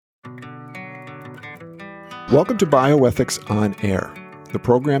Welcome to Bioethics on Air, the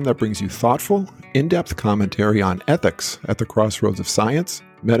program that brings you thoughtful, in-depth commentary on ethics at the crossroads of science,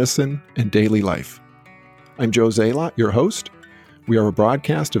 medicine, and daily life. I'm Joe Zalot, your host. We are a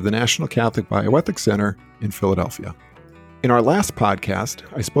broadcast of the National Catholic Bioethics Center in Philadelphia. In our last podcast,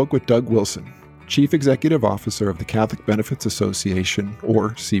 I spoke with Doug Wilson, Chief Executive Officer of the Catholic Benefits Association, or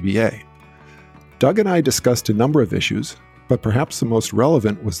CBA. Doug and I discussed a number of issues, but perhaps the most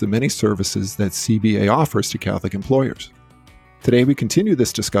relevant was the many services that CBA offers to Catholic employers. Today we continue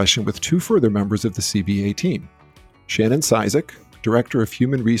this discussion with two further members of the CBA team, Shannon Cizik, Director of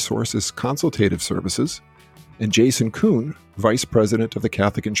Human Resources Consultative Services, and Jason Kuhn, Vice President of the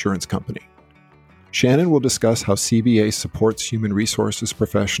Catholic Insurance Company. Shannon will discuss how CBA supports human resources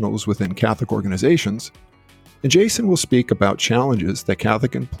professionals within Catholic organizations, and Jason will speak about challenges that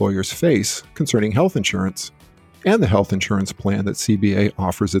Catholic employers face concerning health insurance and the health insurance plan that CBA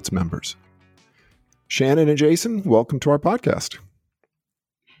offers its members. Shannon and Jason, welcome to our podcast.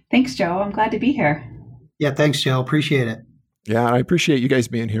 Thanks, Joe. I'm glad to be here. Yeah, thanks, Joe. Appreciate it. Yeah, I appreciate you guys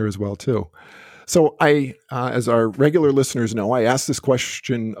being here as well, too. So as our regular listeners know, I ask this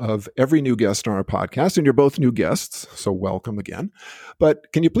question of every new guest on our podcast, and you're both new guests, so welcome again.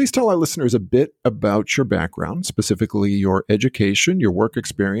 But can you please tell our listeners a bit about your background, specifically your education, your work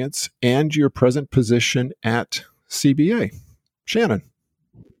experience, and your present position at CBA? Shannon.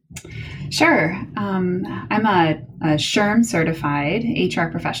 Sure. I'm a SHRM certified HR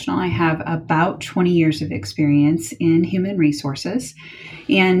professional. I have about 20 years of experience in human resources,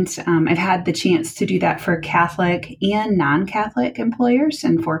 and I've had the chance to do that for Catholic and non-Catholic employers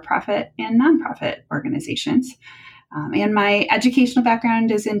and for-profit and nonprofit organizations. And my educational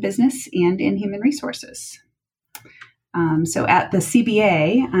background is in business and in human resources. So at the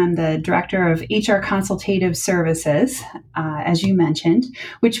CBA, I'm the Director of HR Consultative Services, as you mentioned,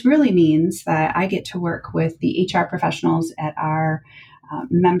 which really means that I get to work with the HR professionals at our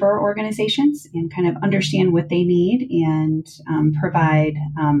member organizations and kind of understand what they need and provide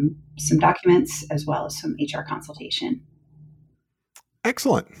some documents as well as some HR consultation.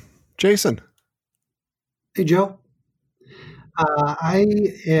 Excellent. Jason. Hey, Joe.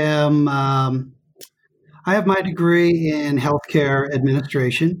 I have my degree in healthcare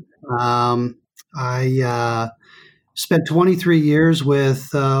administration. I spent 23 years with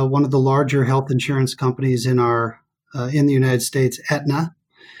one of the larger health insurance companies in the United States, Aetna.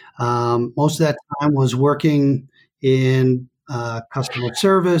 Most of that time was working in customer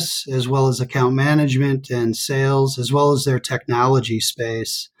service, as well as account management and sales, as well as their technology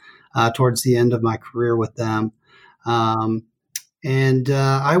space towards the end of my career with them. And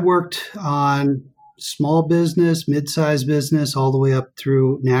I worked on small business, mid-sized business, all the way up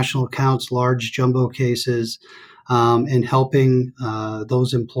through national accounts, large jumbo cases, and helping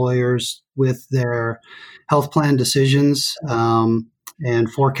those employers with their health plan decisions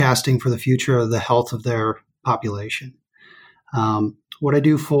and forecasting for the future of the health of their population. What I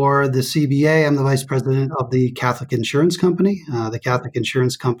do for the CBA, I'm the Vice President of the Catholic Insurance Company. The Catholic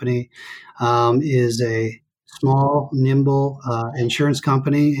Insurance Company is a small, nimble insurance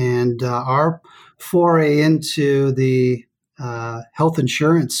company, and our foray into the health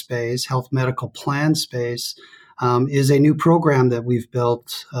insurance space, health medical plan space, is a new program that we've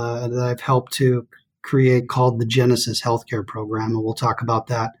built that I've helped to create called the Genesis Healthcare Program, and we'll talk about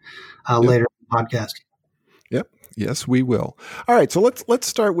that later in the podcast. Yep. Yes, we will. All right. So let's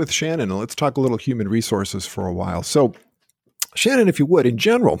start with Shannon, and let's talk a little human resources for a while. So, Shannon, if you would, in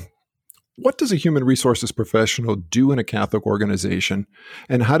general, what does a human resources professional do in a Catholic organization,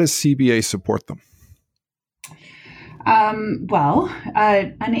 and how does CBA support them?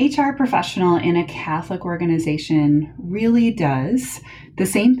 An HR professional in a Catholic organization really does the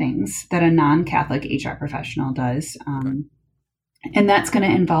same things that a non-Catholic HR professional does. And that's going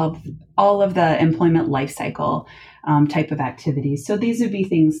to involve all of the employment life cycle type of activities. So these would be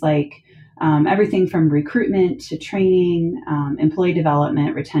things like everything from recruitment to training, employee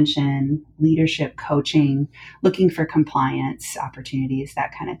development, retention, leadership, coaching, looking for compliance opportunities,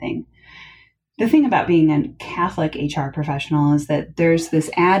 that kind of thing. The thing about being a Catholic HR professional is that there's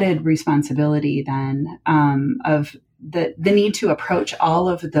this added responsibility then of the need to approach all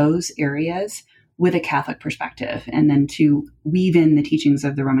of those areas with a Catholic perspective, and then to weave in the teachings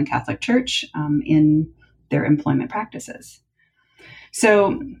of the Roman Catholic Church in their employment practices.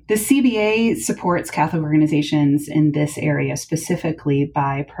 So the CBA supports Catholic organizations in this area specifically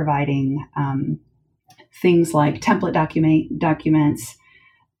by providing things like template documents,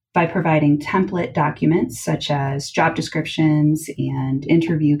 by providing template documents such as job descriptions and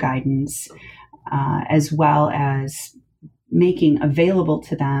interview guidance, as well as making available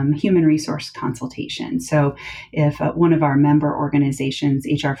to them human resource consultation. So if one of our member organizations,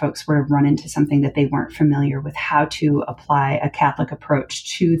 HR folks, were to run into something that they weren't familiar with how to apply a Catholic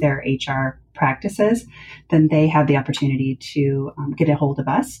approach to their HR practices, then they have the opportunity to get a hold of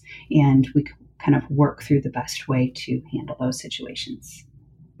us, and we kind of work through the best way to handle those situations.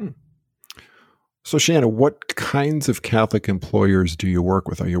 So Shannon, what kinds of Catholic employers do you work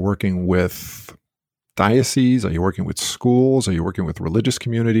with? Are you working with dioceses? Are you working with schools? Are you working with religious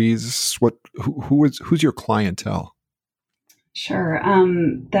communities? Who's your clientele? Sure.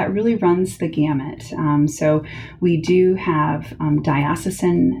 That really runs the gamut. So we do have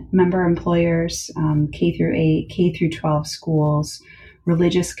diocesan member employers, K through 8, K through 12 schools,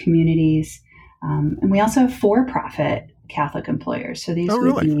 religious communities, and we also have for-profit Catholic employers. So these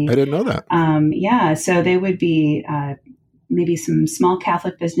would be, I didn't know that. Yeah. So they would be maybe some small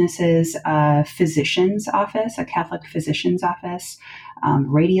Catholic businesses, a physician's office, a Catholic physician's office,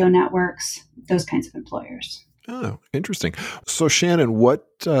 radio networks, those kinds of employers. Oh, interesting. So Shannon, what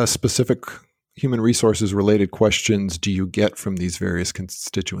specific human resources related questions do you get from these various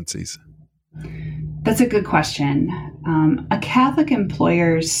constituencies? That's a good question. A Catholic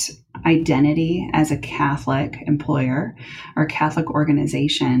employer's identity as a Catholic employer or Catholic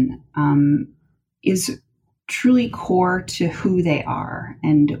organization is truly core to who they are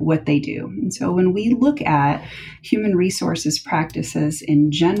and what they do. And so when we look at human resources practices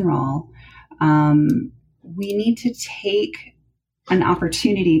in general, we need to take an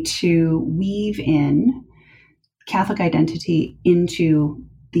opportunity to weave in Catholic identity into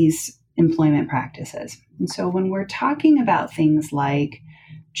these employment practices. And so when we're talking about things like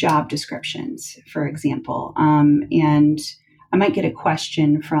job descriptions, for example, and I might get a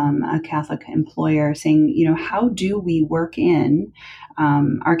question from a Catholic employer saying, how do we work in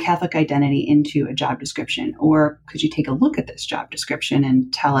our Catholic identity into a job description? Or could you take a look at this job description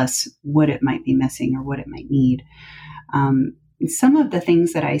and tell us what it might be missing or what it might need? Some of the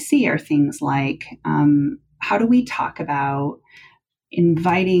things that I see are things like, how do we talk about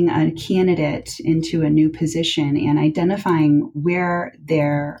inviting a candidate into a new position and identifying where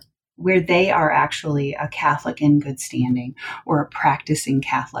they are actually a Catholic in good standing or a practicing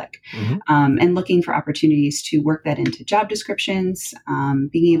Catholic, and looking for opportunities to work that into job descriptions,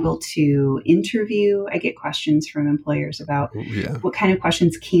 being able to interview. I get questions from employers about what kind of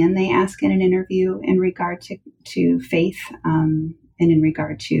questions can they ask in an interview in regard to faith and in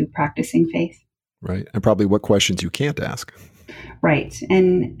regard to practicing faith. Right. And probably what questions you can't ask. Right.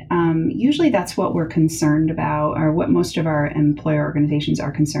 And usually that's what we're concerned about, or what most of our employer organizations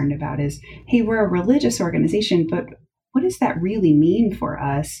are concerned about is, hey, we're a religious organization, but what does that really mean for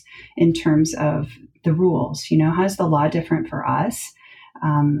us in terms of the rules? How's the law different for us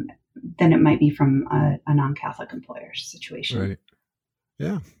than it might be from a non-Catholic employer's situation? Right.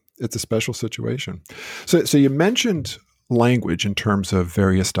 Yeah. It's a special situation. So you mentioned language in terms of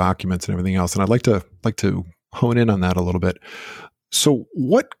various documents and everything else, and I'd like to hone in on that a little bit. So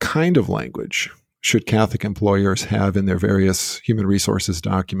what kind of language should Catholic employers have in their various human resources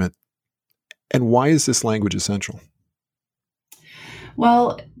document? And why is this language essential?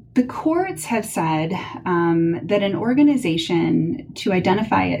 Well, the courts have said that an organization, to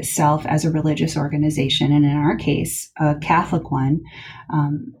identify itself as a religious organization, and in our case, a Catholic one,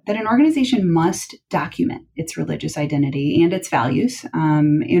 that an organization must document its religious identity and its values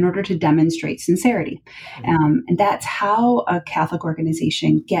in order to demonstrate sincerity. And that's how a Catholic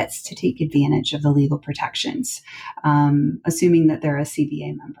organization gets to take advantage of the legal protections, assuming that they're a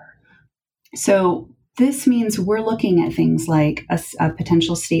CBA member. So this means we're looking at things like a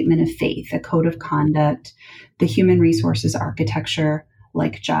potential statement of faith, a code of conduct, the human resources architecture,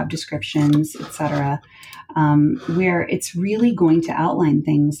 like job descriptions, et cetera, where it's really going to outline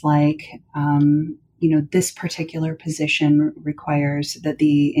things like, this particular position requires that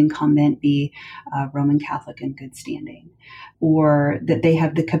the incumbent be Roman Catholic in good standing, or that they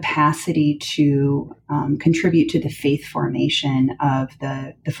have the capacity to contribute to the faith formation of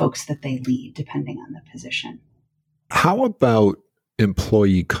the folks that they lead, depending on the position. How about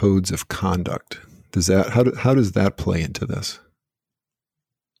employee codes of conduct? How does that play into this?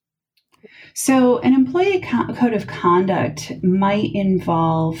 So an employee code of conduct might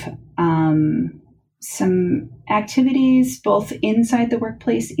involve some activities both inside the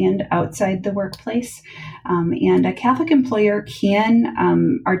workplace and outside the workplace. And a Catholic employer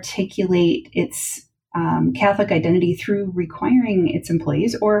can articulate its Catholic identity through requiring its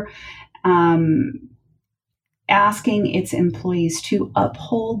employees or asking its employees to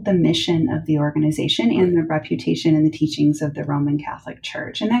uphold the mission of the organization and the reputation and the teachings of the Roman Catholic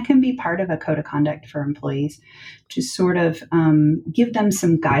Church. And that can be part of a code of conduct for employees to sort of give them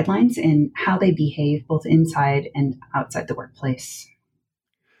some guidelines in how they behave both inside and outside the workplace.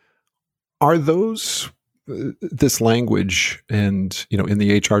 Are those this language and, in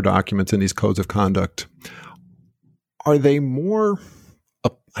the HR documents and these codes of conduct, are they more,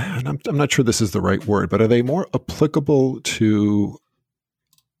 and I'm not sure this is the right word, but are they more applicable to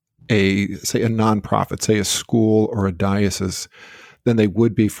a nonprofit, say a school or a diocese, than they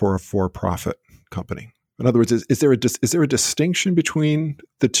would be for a for-profit company? In other words, is there a distinction between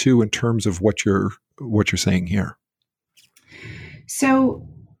the two in terms of what you're saying here? So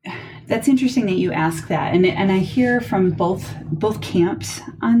that's interesting that you ask that, and I hear from both camps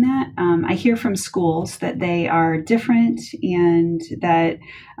on that. I hear from schools that they are different and that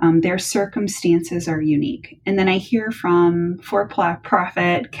their circumstances are unique, and then I hear from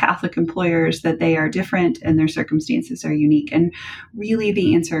for-profit Catholic employers that they are different and their circumstances are unique. And really,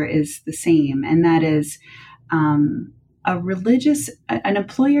 the answer is the same, and that is an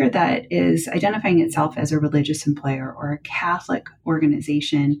employer that is identifying itself as a religious employer or a Catholic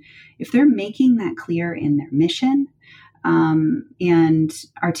organization, if they're making that clear in their mission and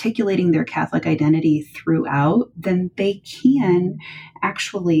articulating their Catholic identity throughout, then they can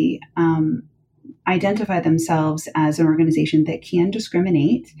actually identify themselves as an organization that can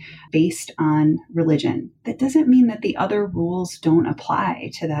discriminate based on religion. That doesn't mean that the other rules don't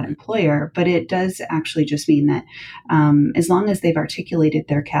apply to that employer, but it does actually just mean that as long as they've articulated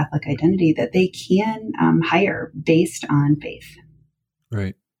their Catholic identity, that they can hire based on faith.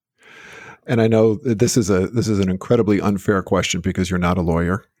 Right. And I know that this is an incredibly unfair question because you're not a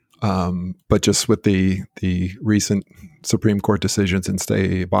lawyer. But just with the recent Supreme Court decisions in,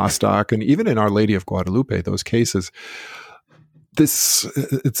 say, Bostock, and even in Our Lady of Guadalupe, those cases,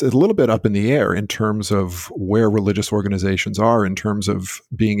 it's a little bit up in the air in terms of where religious organizations are in terms of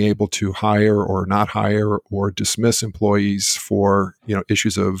being able to hire or not hire or dismiss employees for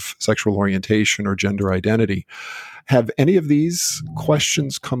issues of sexual orientation or gender identity. Have any of these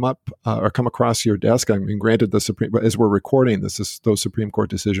questions come up or come across your desk? I mean, granted, as we're recording this, those Supreme Court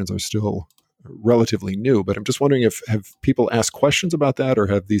decisions are still relatively new, but I'm just wondering have people asked questions about that, or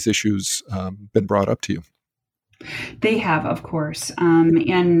have these issues been brought up to you? They have, of course.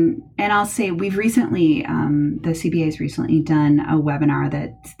 And I'll say we've recently, the CBA has recently done a webinar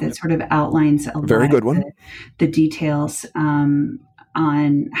that sort of outlines a very good one, the details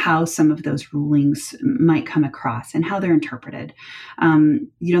on how some of those rulings might come across and how they're interpreted.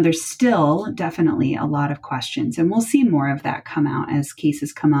 There's still definitely a lot of questions, and we'll see more of that come out as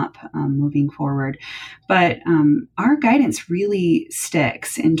cases come up moving forward. But our guidance really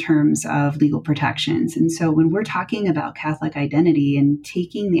sticks in terms of legal protections. And so when we're talking about Catholic identity and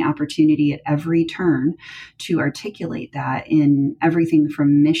taking the opportunity at every turn to articulate that in everything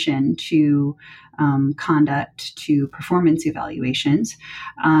from mission to conduct to performance evaluations,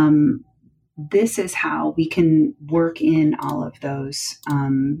 this is how we can work in all of those,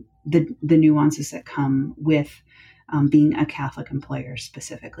 the nuances that come with being a Catholic employer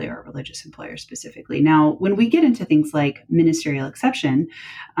specifically or a religious employer specifically. Now, when we get into things like ministerial exception,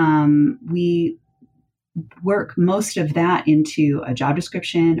 we work most of that into a job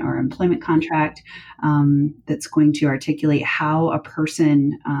description or employment contract that's going to articulate how a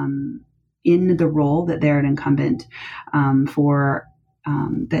person in the role that they're an incumbent for,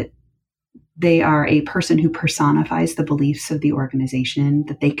 that they are a person who personifies the beliefs of the organization,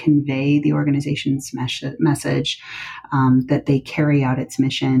 that they convey the organization's message, that they carry out its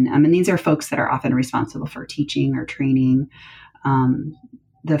mission. And these are folks that are often responsible for teaching or training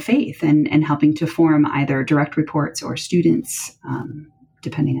the faith and helping to form either direct reports or students,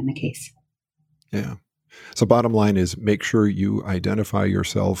 depending on the case. Yeah. So bottom line is make sure you identify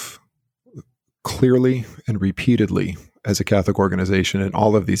yourself clearly and repeatedly as a Catholic organization in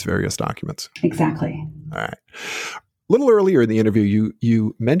all of these various documents. Exactly. All right. A little earlier in the interview,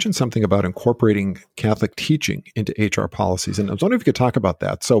 you mentioned something about incorporating Catholic teaching into HR policies, and I was wondering if you could talk about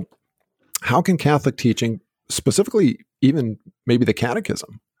that. So how can Catholic teaching, specifically even maybe the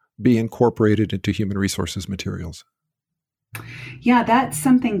catechism, be incorporated into human resources materials? Yeah, that's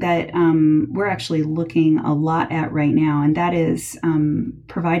something that we're actually looking a lot at right now, and that is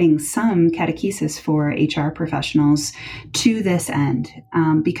providing some catechesis for HR professionals to this end.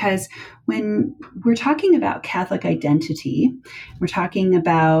 Because when we're talking about Catholic identity, we're talking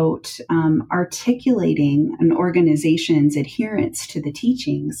about articulating an organization's adherence to the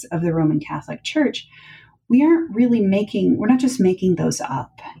teachings of the Roman Catholic Church. We're not just making those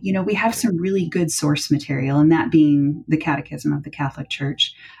up. we have some really good source material, and that being the Catechism of the Catholic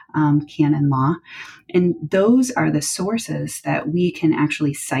Church, canon law. And those are the sources that we can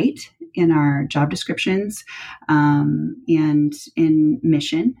actually cite in our job descriptions and in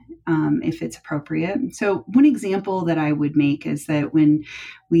mission, if it's appropriate. So one example that I would make is that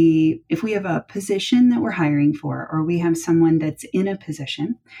if we have a position that we're hiring for, or we have someone that's in a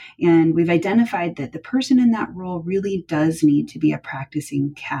position and we've identified that the person in that role really does need to be a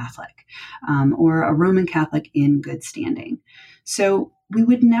practicing Catholic, or a Roman Catholic in good standing. So we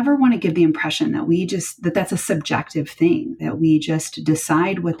would never want to give the impression that that's a subjective thing, that we just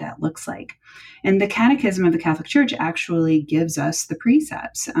decide what that looks like. And the Catechism of the Catholic Church actually gives us the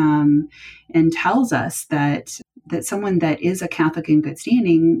precepts, and tells us that someone that is a Catholic in good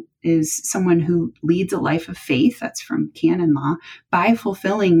standing is someone who leads a life of faith, that's from canon law, by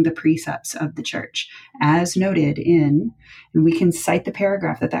fulfilling the precepts of the church, as noted and we can cite the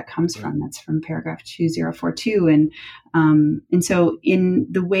paragraph that comes from. That's from paragraph 2042. And so in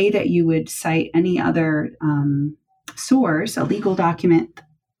the way that you would cite any other source, a legal document,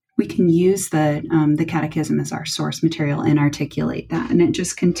 we can use the Catechism as our source material and articulate that. And it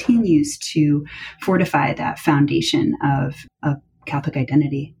just continues to fortify that foundation of Catholic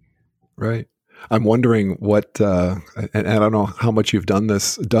identity. Right. I'm wondering what, and I don't know how much you've done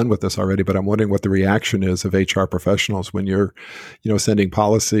with this already, but I'm wondering what the reaction is of HR professionals when you're, sending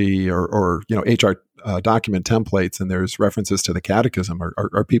policy or HR document templates and there's references to the Catechism.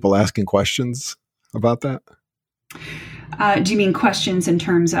 Are people asking questions about that? Do you mean questions in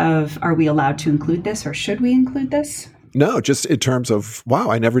terms of, are we allowed to include this, or should we include this? No, just in terms of, wow,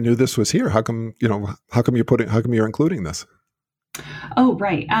 I never knew this was here. How come you're including this? Oh,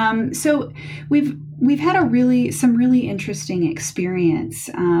 right. So we've had some really interesting experience.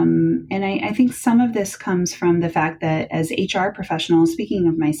 And I think some of this comes from the fact that as HR professionals, speaking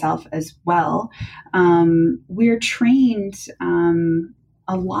of myself as well, we're trained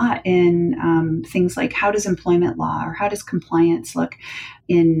a lot in things like, how does employment law or how does compliance look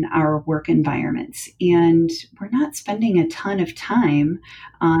in our work environments? And we're not spending a ton of time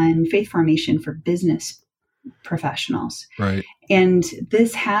on faith formation for business professionals. Right. And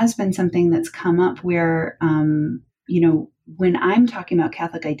this has been something that's come up where, when I'm talking about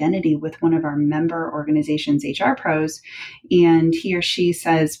Catholic identity with one of our member organizations, HR pros, and he or she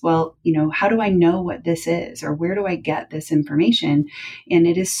says, well, how do I know what this is, or where do I get this information? And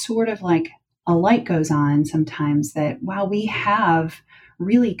it is sort of like a light goes on sometimes that, wow, we have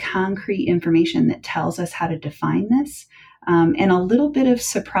really concrete information that tells us how to define this. And a little bit of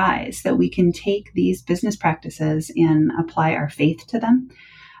surprise that we can take these business practices and apply our faith to them.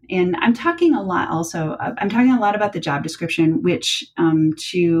 And I'm talking a lot about the job description, which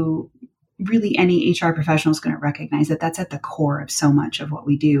to really any HR professional is going to recognize that that's at the core of so much of what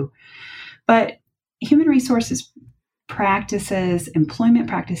we do. But human resources practices, employment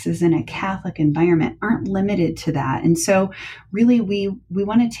practices in a Catholic environment aren't limited to that. And so really we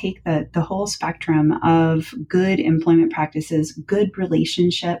want to take the whole spectrum of good employment practices, good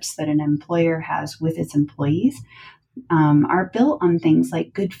relationships that an employer has with its employees, are built on things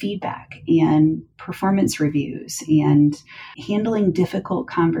like good feedback and performance reviews and handling difficult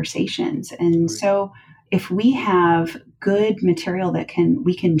conversations. And so if we have good material that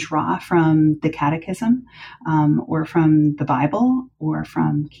we can draw from the Catechism, or from the Bible, or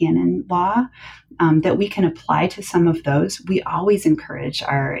from canon law, that we can apply to some of those, we always encourage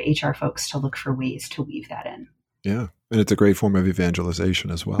our HR folks to look for ways to weave that in. Yeah. And it's a great form of evangelization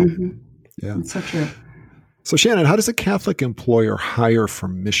as well. Mm-hmm. Yeah. That's so true. So Shannon, how does a Catholic employer hire for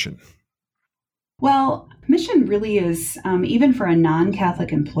mission? Well, mission really is, even for a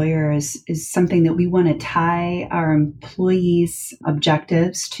non-Catholic employer, is something that we want to tie our employees'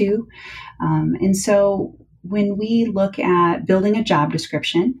 objectives to. And so when we look at building a job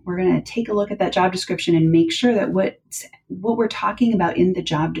description, we're going to take a look at that job description and make sure that what we're talking about in the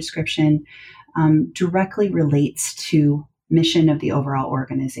job description directly relates to mission of the overall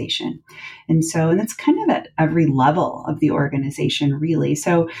organization. And that's kind of at every level of the organization, really.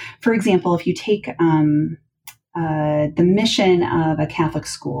 So, for example, if you take the mission of a Catholic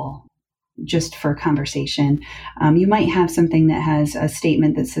school, just for conversation, you might have something that has a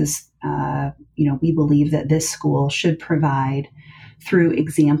statement that says, we believe that this school should provide, through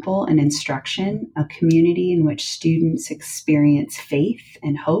example and instruction, a community in which students experience faith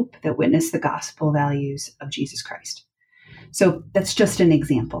and hope that witness the gospel values of Jesus Christ. So that's just an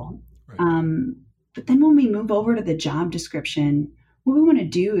example. Right. But then when we move over to the job description, what we want to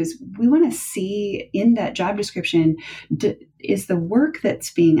do is we want to see in that job description, is the work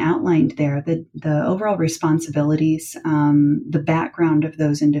that's being outlined there, the overall responsibilities, the background of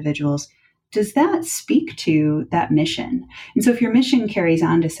those individuals, does that speak to that mission? And so if your mission carries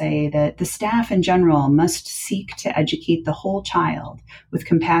on to say that the staff in general must seek to educate the whole child with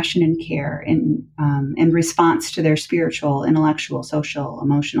compassion and care in response to their spiritual, intellectual, social,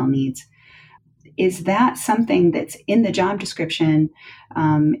 emotional needs, is that something that's in the job description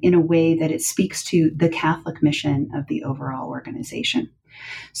in a way that it speaks to the Catholic mission of the overall organization?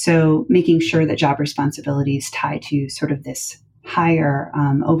 So making sure that job responsibilities tie to sort of this higher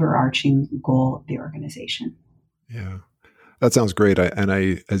overarching goal of the organization. Yeah, that sounds great.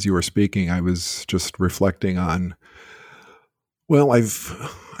 I, as you were speaking, I was just reflecting on, well,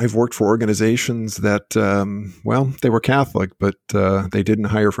 I've worked for organizations that, they were Catholic, but they didn't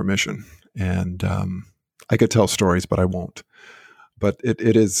hire for mission. And I could tell stories, but I won't. But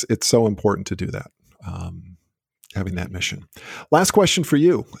it's so important to do that, having that mission. Last question for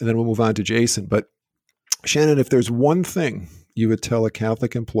you, and then we'll move on to Jason. But Shannon, if there's one thing you would tell a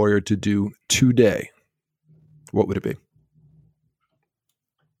Catholic employer to do today, what would it be?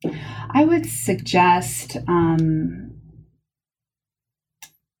 I would suggest,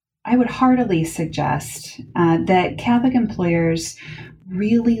 I would heartily suggest that Catholic employers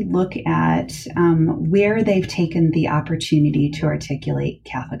really look at where they've taken the opportunity to articulate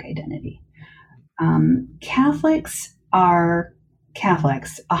Catholic identity. Catholics are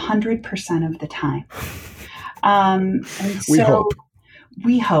Catholics 100% of the time. And so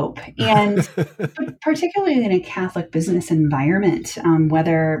we hope. And particularly in a Catholic business environment,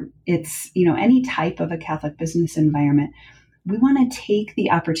 whether it's, any type of a Catholic business environment, we want to take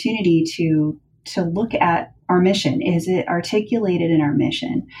the opportunity to look at our mission. Is it articulated in our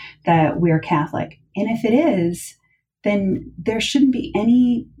mission that we're Catholic? And if it is, then there shouldn't be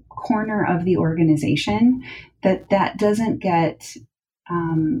any corner of the organization that doesn't get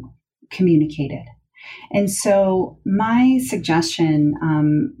communicated. And so my suggestion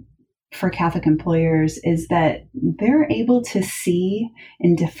for Catholic employers is that they're able to see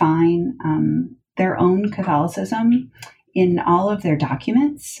and define their own Catholicism in all of their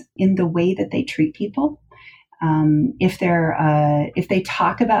documents, in the way that they treat people. If they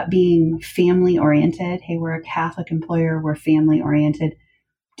talk about being family oriented, hey, we're a Catholic employer, we're family oriented.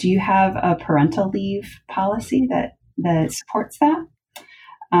 Do you have a parental leave policy that supports that?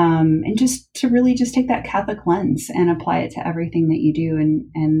 And just to really just take that Catholic lens and apply it to everything that you do.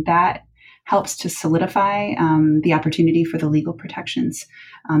 And that helps to solidify the opportunity for the legal protections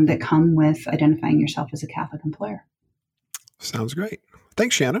that come with identifying yourself as a Catholic employer. Sounds great.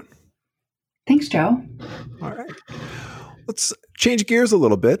 Thanks, Shannon. Thanks, Joe. All right. Let's change gears a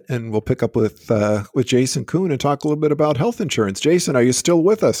little bit, and we'll pick up with Jason Kuhn and talk a little bit about health insurance. Jason, are you still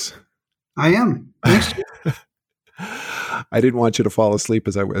with us? I am. Thanks. I didn't want you to fall asleep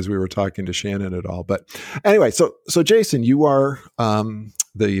as we were talking to Shannon at all. But anyway, so Jason, you are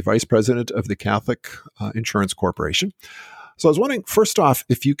the vice president of the Catholic Insurance Corporation. So I was wondering, first off,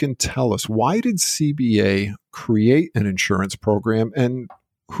 if you can tell us, why did CBA create an insurance program and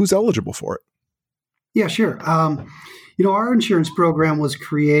who's eligible for it? Yeah, sure. Our insurance program was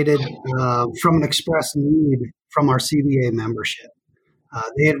created from an express need from our CBA membership.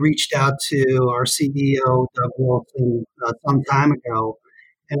 They had reached out to our CEO, Doug Wilson, some time ago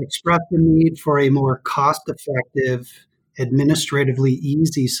and expressed the need for a more cost-effective, administratively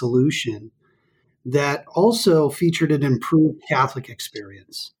easy solution that also featured an improved Catholic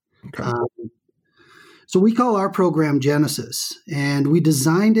experience. Okay. So we call our program Genesis, and we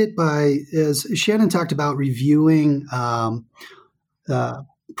designed it by, as Shannon talked about, reviewing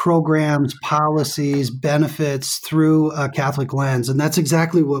programs, policies, benefits through a Catholic lens. And that's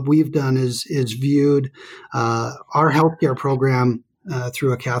exactly what we've done is viewed our healthcare program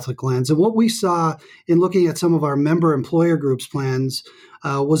through a Catholic lens. And what we saw in looking at some of our member employer groups plans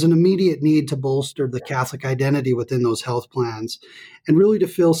was an immediate need to bolster the Catholic identity within those health plans and really to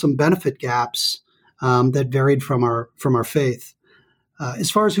fill some benefit gaps that varied from our faith.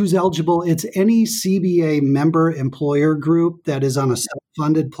 As far as who's eligible, it's any CBA member employer group that is on a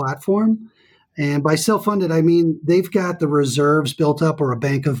self-funded platform. And by self-funded, I mean they've got the reserves built up or a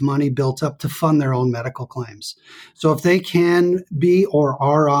bank of money built up to fund their own medical claims. So if they can be or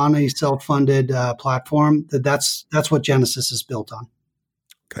are on a self-funded platform, that's what Genesis is built on.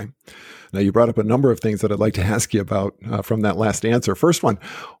 Okay. Now, you brought up a number of things that I'd like to ask you about from that last answer. First one,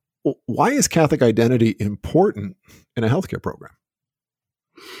 why is Catholic identity important in a healthcare program?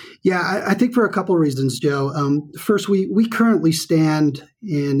 Yeah, I think for a couple of reasons, Joe. First, we currently stand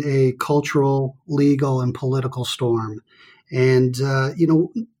in a cultural, legal, and political storm. And,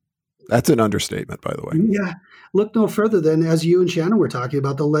 that's an understatement, by the way. Yeah. Look no further than, as you and Shannon were talking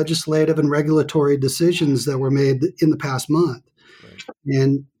about, the legislative and regulatory decisions that were made in the past month. Right.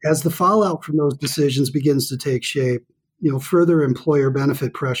 And as the fallout from those decisions begins to take shape, further employer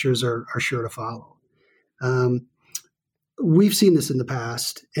benefit pressures are sure to follow. We've seen this in the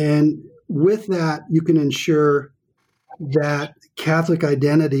past. And with that, you can ensure that Catholic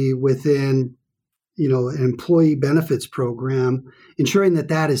identity within an employee benefits program, ensuring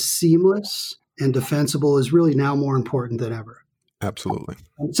that is seamless and defensible is really now more important than ever. Absolutely.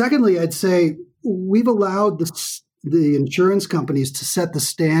 And secondly, I'd say we've allowed the insurance companies to set the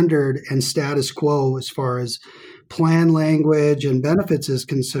standard and status quo as far as plan language and benefits is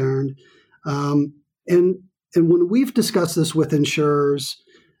concerned. And when we've discussed this with insurers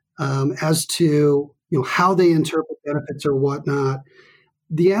as to how they interpret benefits or whatnot,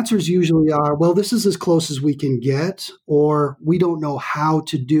 the answers usually are, well, this is as close as we can get, or we don't know how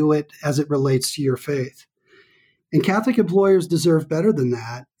to do it as it relates to your faith. And Catholic employers deserve better than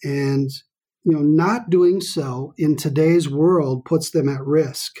that. And, not doing so in today's world puts them at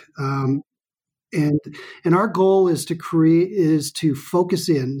risk. And our goal is to focus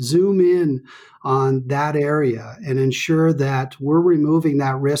zoom in on that area and ensure that we're removing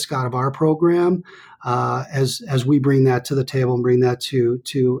that risk out of our program as we bring that to the table and bring that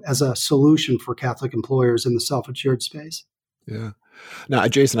to as a solution for Catholic employers in the self-insured space. Yeah. Now,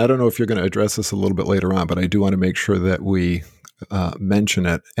 Jason, I don't know if you're going to address this a little bit later on, but I do want to make sure that we mention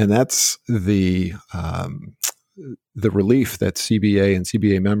it, and that's the relief that CBA and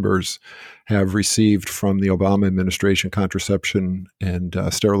CBA members have received from the Obama administration contraception and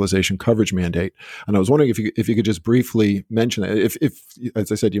sterilization coverage mandate. And I was wondering if you could just briefly mention it. If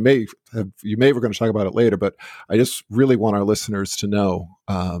as I said, you may were going to talk about it later, but I just really want our listeners to know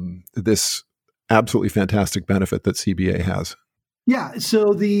this absolutely fantastic benefit that CBA has. Yeah.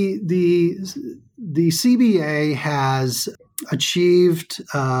 So the CBA has achieved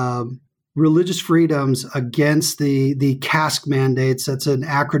religious freedoms against the CASC mandates. That's an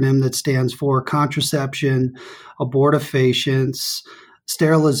acronym that stands for contraception, abortifacients,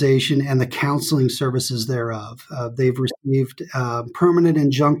 sterilization, and the counseling services thereof. They've received permanent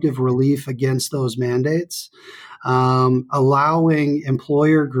injunctive relief against those mandates, allowing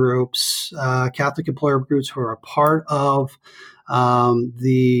employer groups, Catholic employer groups who are a part of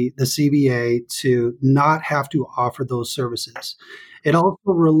the CBA to not have to offer those services. It also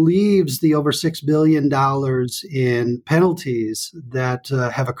relieves the over $6 billion in penalties that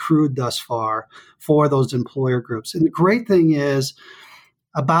have accrued thus far for those employer groups. And the great thing is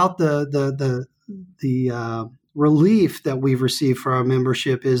about the relief that we've received for our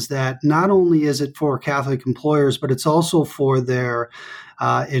membership is that not only is it for Catholic employers, but it's also for their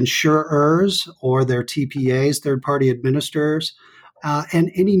insurers or their TPAs, third-party administrators,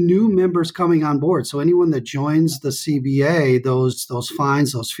 and any new members coming on board. So anyone that joins the CBA, those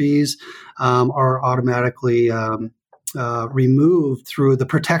fines, those fees are automatically removed through the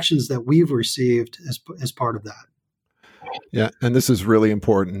protections that we've received as part of that. Yeah, and this is really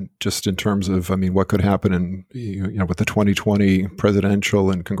important just in terms of, what could happen in, with the 2020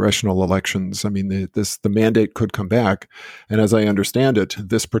 presidential and congressional elections. The mandate could come back. And as I understand it,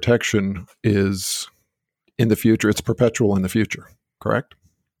 this protection is in the future. It's perpetual in the future, correct?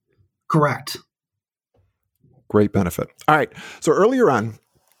 Correct. Great benefit. All right. So earlier on,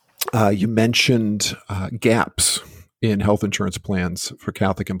 you mentioned gaps in health insurance plans for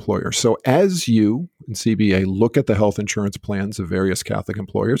Catholic employers. So as you and CBA look at the health insurance plans of various Catholic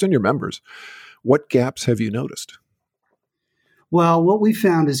employers and your members, what gaps have you noticed? Well, what we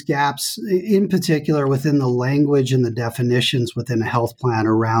found is gaps in particular within the language and the definitions within a health plan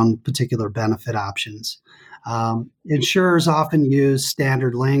around particular benefit options. Insurers often use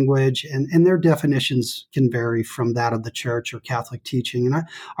standard language, and their definitions can vary from that of the church or Catholic teaching. And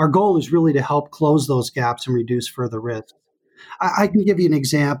our goal is really to help close those gaps and reduce further risk. I can give you an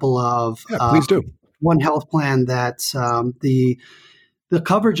example of please do. One health plan that the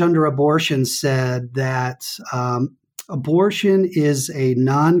coverage under abortion said that abortion is a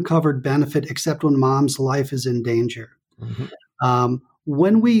non-covered benefit except when mom's life is in danger. Mm-hmm.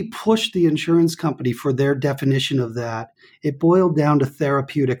 When we pushed the insurance company for their definition of that, it boiled down to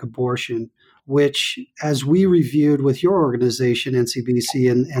therapeutic abortion, which, as we reviewed with your organization,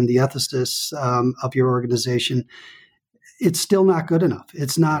 NCBC, and the ethicists of your organization, it's still not good enough.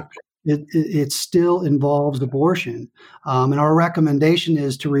 It's not. It still involves abortion. And our recommendation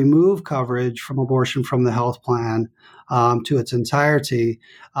is to remove coverage from abortion from the health plan to its entirety.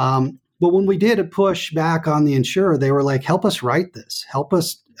 But when we did a push back on the insurer, they were like, help us write this. Help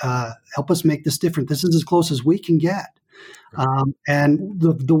us make this different. This is as close as we can get. And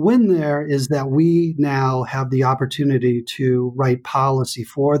the win there is that we now have the opportunity to write policy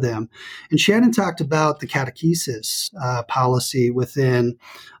for them. And Shannon talked about the catechesis policy within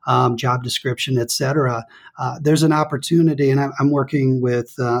job description, et cetera. There's an opportunity, and I'm working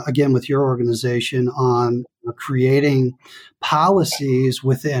with, again, with your organization on creating policies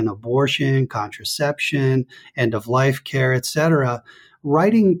within abortion, contraception, end of life care, et cetera,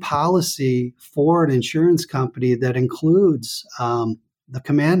 writing policy for an insurance company that includes the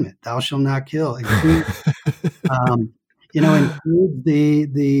commandment, thou shalt not kill, includes, includes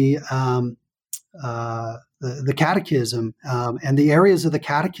the catechism and the areas of the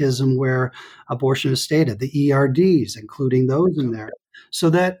catechism where abortion is stated, the ERDs, including those in there,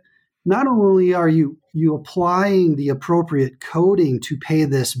 so that not only are you applying the appropriate coding to pay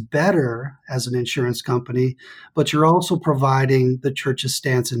this better as an insurance company, but you're also providing the church's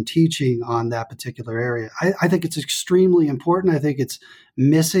stance and teaching on that particular area. I think it's extremely important. I think it's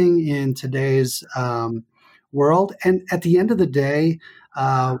missing in today's world. And at the end of the day,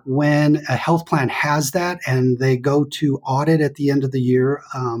 when a health plan has that and they go to audit at the end of the year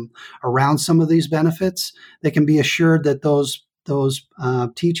around some of these benefits, they can be assured that those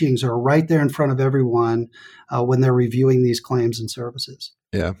teachings are right there in front of everyone when they're reviewing these claims and services.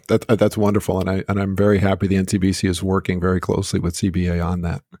 Yeah, that's wonderful, and I'm very happy the NCBC is working very closely with CBA on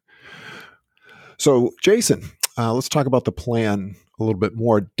that. So, Jason, let's talk about the plan a little bit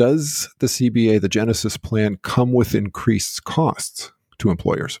more. Does the CBA, the Genesis plan, come with increased costs to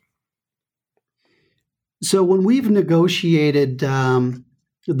employers? So, when we've negotiated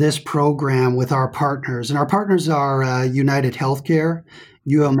this program with our partners, and our partners are United Healthcare,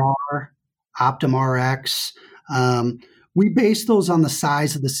 UMR, OptumRx. We base those on the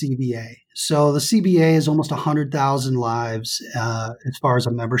size of the CBA. So the CBA is almost 100,000 lives as far as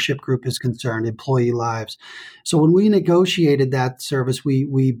a membership group is concerned, employee lives. So when we negotiated that service,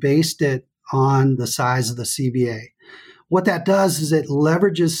 we based it on the size of the CBA. What that does is it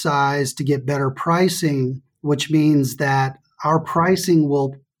leverages size to get better pricing, which means that our pricing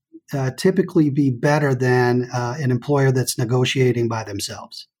will typically be better than an employer that's negotiating by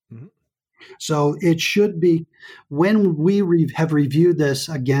themselves. Mm-hmm. So it should be, when we have reviewed this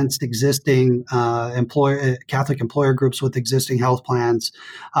against existing Catholic employer groups with existing health plans,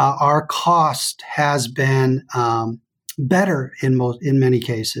 our cost has been better in many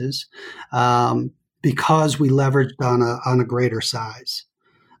cases because we leveraged on a greater size.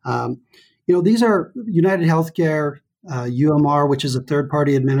 These are United Healthcare, UMR, which is a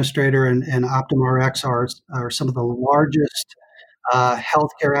third-party administrator, and OptumRx are some of the largest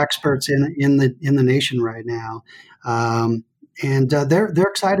healthcare experts in the nation right now, and they're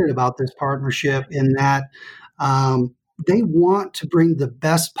excited about this partnership in that they want to bring the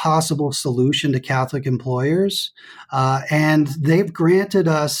best possible solution to Catholic employers, and they've granted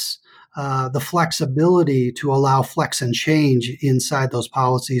us the flexibility to allow flex and change inside those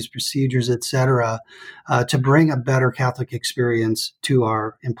policies, procedures, et cetera, to bring a better Catholic experience to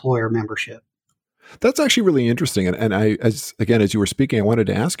our employer membership. That's actually really interesting. And as you were speaking, I wanted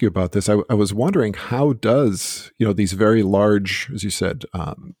to ask you about this. I was wondering, how does, these very large, as you said,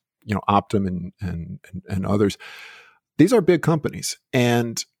 Optum and others, these are big companies.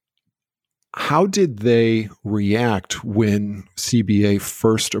 And how did they react when CBA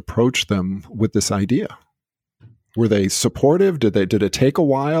first approached them with this idea? Were they supportive? Did it take a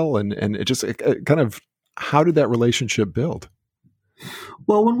while? And how did that relationship build?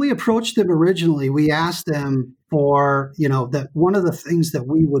 Well, when we approached them originally, we asked them for, that one of the things that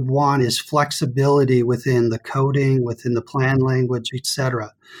we would want is flexibility within the coding, within the plan language, et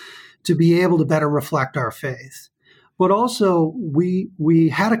cetera, to be able to better reflect our faith. But also, we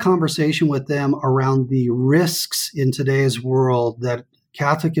had a conversation with them around the risks in today's world that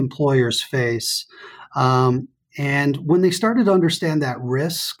Catholic employers face. And when they started to understand that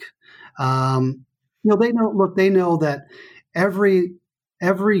risk, they know that every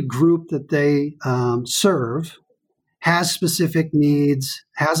group that they serve has specific needs,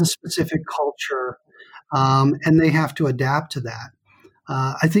 has a specific culture, and they have to adapt to that.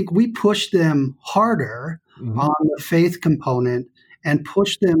 I think we push them harder on the faith component and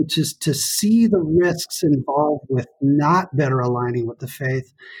push them to see the risks involved with not better aligning with the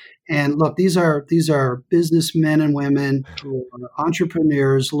faith. And look, these are businessmen and women who are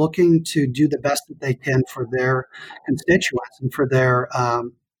entrepreneurs looking to do the best that they can for their constituents and for their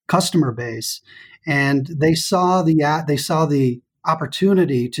customer base. And they saw the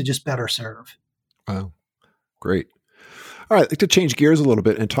opportunity to just better serve. Wow, great. All right, I'd like to change gears a little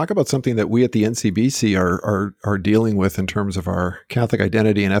bit and talk about something that we at the NCBC are dealing with in terms of our Catholic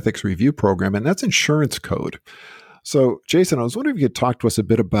Identity and Ethics Review program, and that's insurance code. So, Jason, I was wondering if you could talk to us a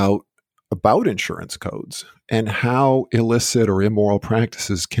bit about insurance codes and how illicit or immoral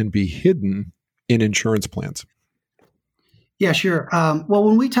practices can be hidden in insurance plans. Yeah, sure. Well,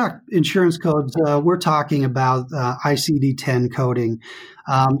 when we talk insurance codes, we're talking about ICD-10 coding.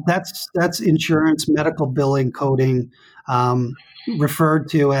 That's insurance medical billing coding, referred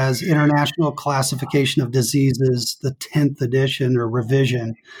to as International Classification of Diseases, the 10th edition or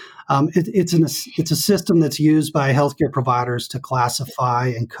revision. It's a system that's used by healthcare providers to classify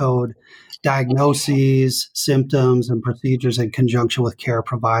and code diagnoses, symptoms, and procedures in conjunction with care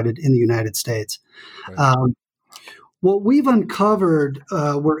provided in the United States. Right. What we've uncovered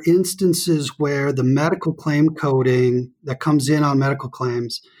were instances where the medical claim coding that comes in on medical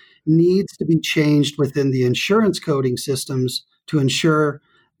claims needs to be changed within the insurance coding systems to ensure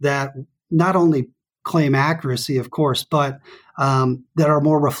that not only claim accuracy, of course, but that are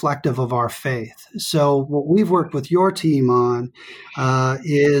more reflective of our faith. So what we've worked with your team on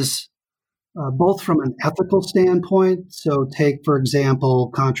is both from an ethical standpoint. So take, for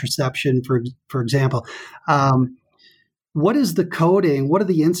example, contraception, for example. What is the coding? What are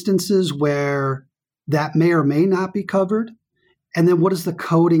the instances where that may or may not be covered? And then what is the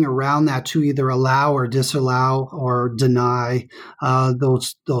coding around that to either allow or disallow or deny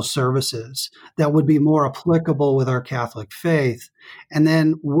those services that would be more applicable with our Catholic faith? And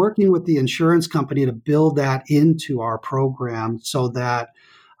then working with the insurance company to build that into our program so that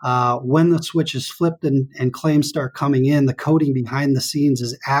when the switch is flipped and claims start coming in, the coding behind the scenes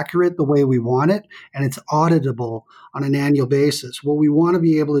is accurate the way we want it, and it's auditable on an annual basis. What we want to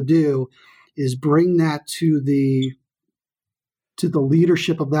be able to do is bring that to the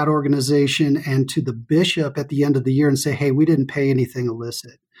leadership of that organization and to the bishop at the end of the year and say, hey, we didn't pay anything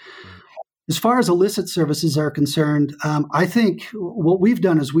illicit. As far as illicit services are concerned, I think what we've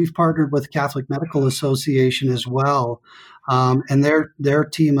done is we've partnered with Catholic Medical Association as well, and their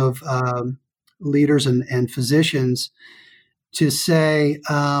team of leaders and physicians to say,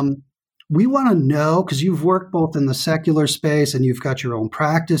 we want to know, because you've worked both in the secular space and you've got your own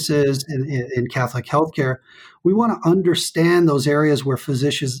practices in Catholic healthcare. We want to understand those areas where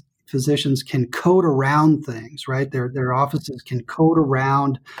physicians can code around things, right? Their offices can code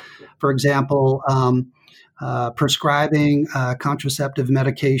around, for example, prescribing contraceptive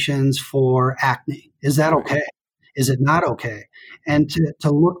medications for acne. Is that okay? Is it not okay? And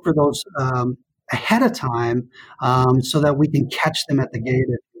to look for those ahead of time so that we can catch them at the gate,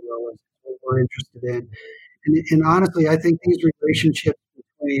 if you will, is what we're interested in. And honestly, I think these relationships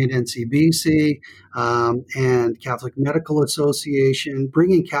between NCBC and Catholic Medical Association,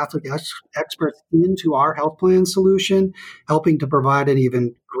 bringing Catholic experts into our health plan solution, helping to provide an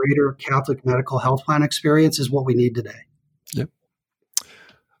even greater Catholic medical health plan experience is what we need today. Yep.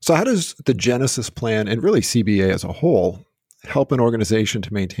 So how does the Genesis plan, and really CBA as a whole, help an organization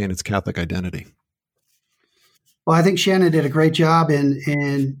to maintain its Catholic identity? Well, I think Shannon did a great job in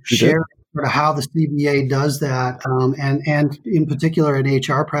sharing sort of how the CBA does that, and in particular in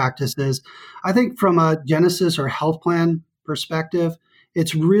HR practices. I think from a Genesis or health plan perspective,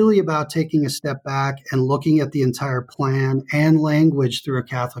 it's really about taking a step back and looking at the entire plan and language through a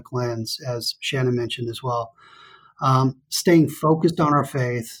Catholic lens, as Shannon mentioned as well. Staying focused on our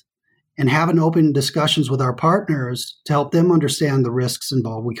faith and having open discussions with our partners to help them understand the risks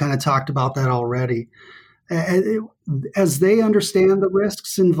involved. We kind of talked about that already. As they understand the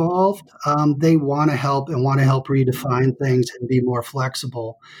risks involved, they want to help redefine things and be more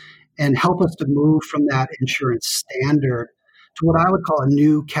flexible and help us to move from that insurance standard to what I would call a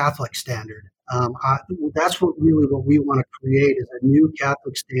new Catholic standard. That's what we want to create is a new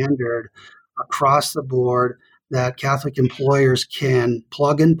Catholic standard across the board that Catholic employers can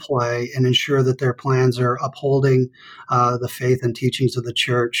plug and play and ensure that their plans are upholding the faith and teachings of the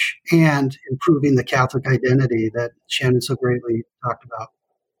Church and improving the Catholic identity that Shannon so greatly talked about.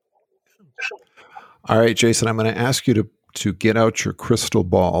 All right, Jason, I'm going to ask you to get out your crystal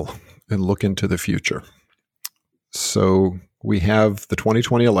ball and look into the future. So we have the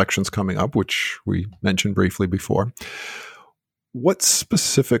 2020 elections coming up, which we mentioned briefly before. What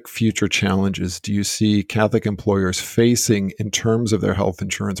specific future challenges do you see Catholic employers facing in terms of their health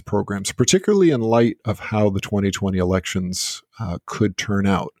insurance programs, particularly in light of how the 2020 elections could turn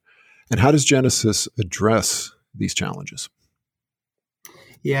out? And how does Genesis address these challenges?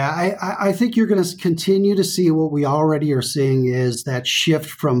 Yeah, I think you're going to continue to see what we already are seeing is that shift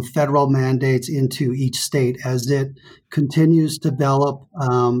from federal mandates into each state as it continues to develop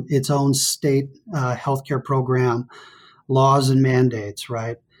its own state healthcare program. Laws and mandates,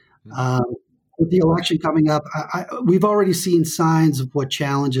 right? With the election coming up, we've already seen signs of what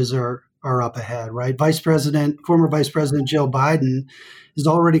challenges are are up ahead, right? Former Vice President Joe Biden has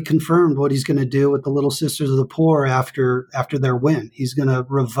already confirmed what he's going to do with the Little Sisters of the Poor after their win. He's going to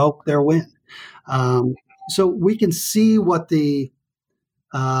revoke their win. So we can see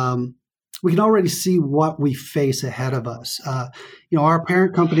we can already see what we face ahead of us. Our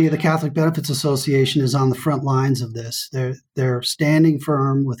parent company, the Catholic Benefits Association, is on the front lines of this. They're standing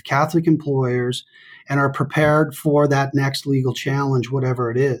firm with Catholic employers and are prepared for that next legal challenge,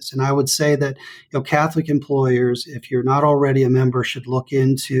 whatever it is. And I would say that Catholic employers, if you're not already a member, should look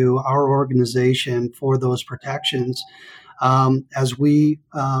into our organization for those protections as we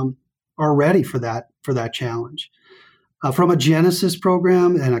are ready for that challenge. From a Genesis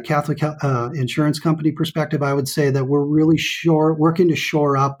program and a Catholic insurance company perspective, I would say that we're really working to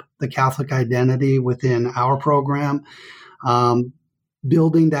shore up the Catholic identity within our program,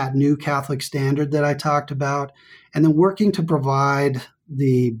 building that new Catholic standard that I talked about, and then working to provide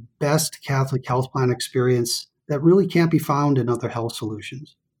the best Catholic health plan experience that really can't be found in other health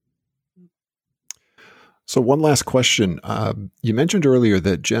solutions. So one last question. You mentioned earlier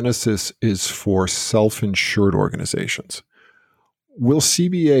that Genesis is for self-insured organizations. Will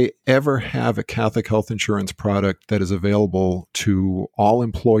CBA ever have a Catholic health insurance product that is available to all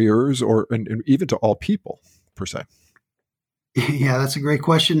employers and even to all people, per se? Yeah, that's a great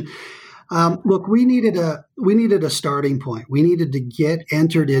question. Look, we needed a starting point. We needed to get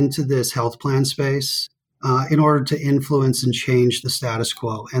entered into this health plan space in order to influence and change the status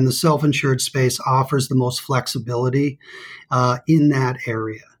quo. And the self-insured space offers the most flexibility in that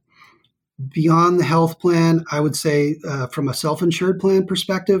area. Beyond the health plan, I would say from a self-insured plan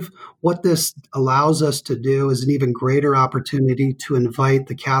perspective, what this allows us to do is an even greater opportunity to invite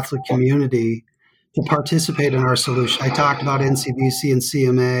the Catholic community to participate in our solution. I talked about NCBC and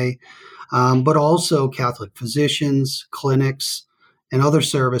CMA, but also Catholic physicians, clinics, and other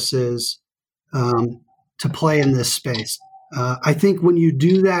services to play in this space. I think when you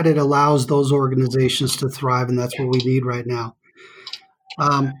do that, it allows those organizations to thrive, and that's what we need right now.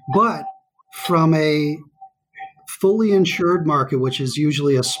 But from a fully insured market, which is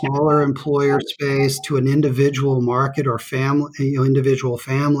usually a smaller employer space, to an individual market or family, individual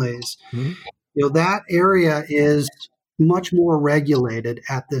families, that area is much more regulated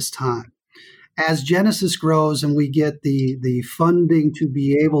at this time. As Genesis grows and we get the funding to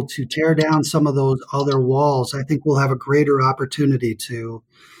be able to tear down some of those other walls, I think we'll have a greater opportunity to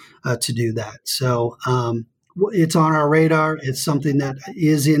do that. So it's on our radar. It's something that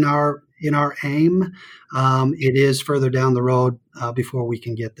is in our aim. It is further down the road before we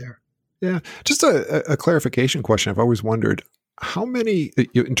can get there. Yeah, just a clarification question. I've always wondered, how many,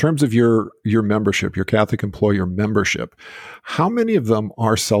 in terms of your membership, your Catholic employer membership, how many of them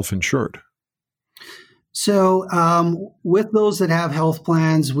are self-insured? So with those that have health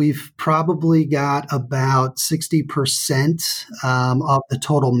plans, we've probably got about 60% of the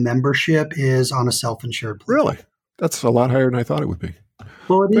total membership is on a self-insured plan. Really? That's a lot higher than I thought it would be.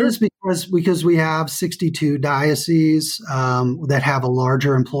 Well, it is because we have 62 dioceses that have a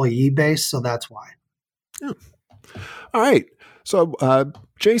larger employee base, so that's why. Yeah. All right. So,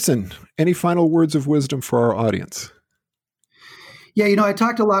 Jason, any final words of wisdom for our audience? Yeah, I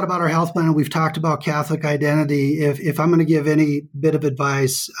talked a lot about our health plan, and we've talked about Catholic identity. If I'm going to give any bit of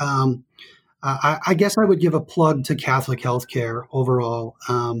advice, I guess I would give a plug to Catholic healthcare overall.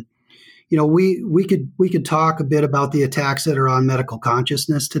 We could talk a bit about the attacks that are on medical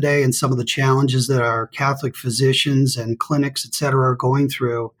consciousness today and some of the challenges that our Catholic physicians and clinics, et cetera, are going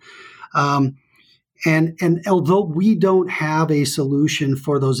through. And although we don't have a solution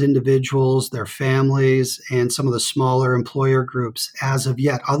for those individuals, their families, and some of the smaller employer groups as of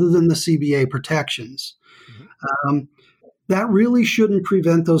yet, other than the CBA protections, that really shouldn't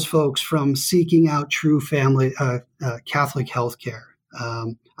prevent those folks from seeking out true family Catholic healthcare.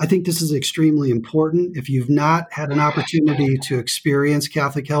 I think this is extremely important. If you've not had an opportunity to experience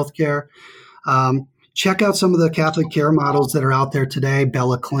Catholic healthcare, check out some of the Catholic care models that are out there today.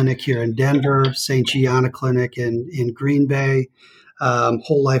 Bella Clinic here in Denver, St. Gianna Clinic in Green Bay,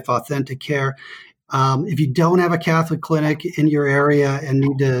 Whole Life Authentic Care. If you don't have a Catholic clinic in your area and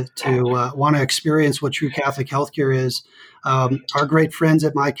need to want to experience what true Catholic healthcare is, our great friends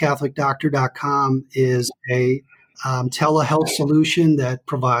at mycatholicdoctor.com is a telehealth solution that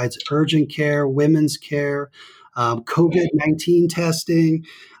provides urgent care, women's care, COVID-19 testing,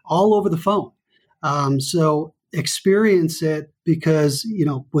 all over the phone. So experience it because,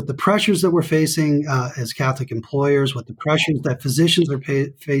 with the pressures that we're facing as Catholic employers, with the pressures that physicians are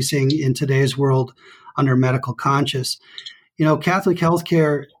facing in today's world under medical conscious, Catholic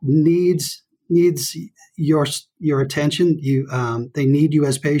healthcare needs needs your attention. They need you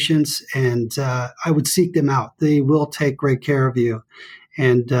as patients, and I would seek them out. They will take great care of you.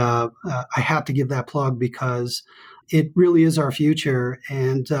 And I have to give that plug because it really is our future.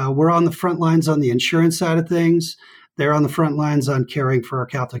 And we're on the front lines on the insurance side of things. They're on the front lines on caring for our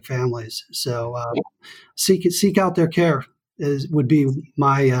Catholic families. So seek out their care would be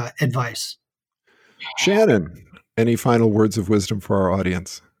my advice. Shannon, any final words of wisdom for our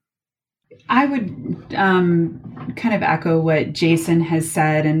audience? I would kind of echo what Jason has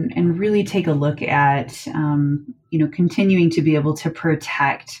said and really take a look at, continuing to be able to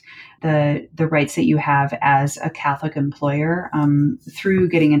protect the rights that you have as a Catholic employer through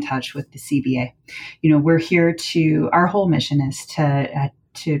getting in touch with the CBA. We're here our whole mission is to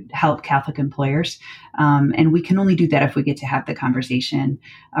help Catholic employers. And we can only do that if we get to have the conversation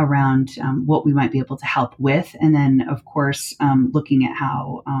around what we might be able to help with. And then, of course, looking at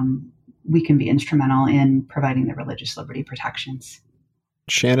how we can be instrumental in providing the religious liberty protections.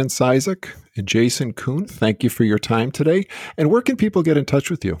 Shannon Cizik and Jason Kuhn, thank you for your time today. And where can people get in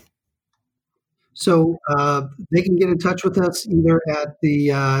touch with you? So they can get in touch with us either at the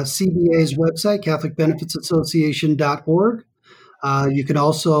CBA's website, CatholicBenefitsAssociation.org. You can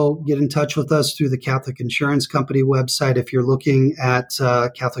also get in touch with us through the Catholic Insurance Company website if you're looking at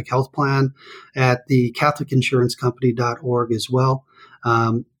Catholic Health Plan at the CatholicInsuranceCompany.org as well.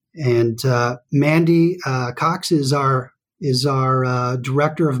 And Mandy Cox is our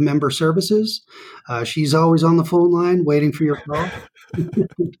Director of Member Services. She's always on the phone line waiting for your call. So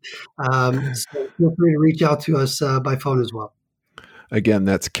feel free to reach out to us by phone as well. Again,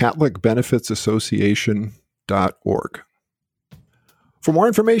 that's CatholicBenefitsAssociation.org. For more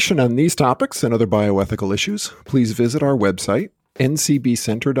information on these topics and other bioethical issues, please visit our website,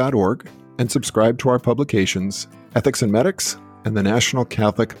 ncbcenter.org, and subscribe to our publications, Ethics and Medics, and the National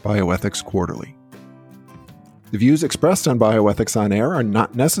Catholic Bioethics Quarterly. The views expressed on Bioethics on Air are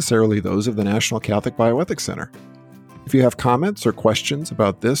not necessarily those of the National Catholic Bioethics Center. If you have comments or questions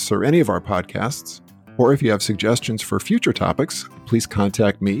about this or any of our podcasts, or if you have suggestions for future topics, please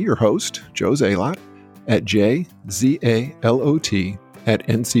contact me, your host, Joe Zalot, at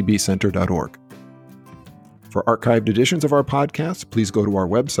jzalot@ncbcenter.org. For archived editions of our podcasts, please go to our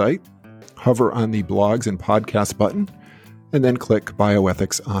website, hover on the Blogs and Podcasts button, and then click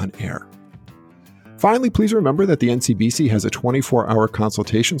Bioethics on Air. Finally, please remember that the NCBC has a 24-hour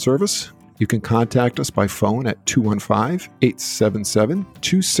consultation service. You can contact us by phone at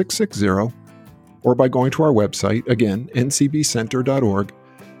 215-877-2660 or by going to our website, again, ncbcenter.org,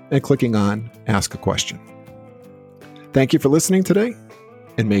 and clicking on Ask a Question. Thank you for listening today,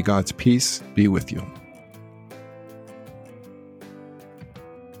 and may God's peace be with you.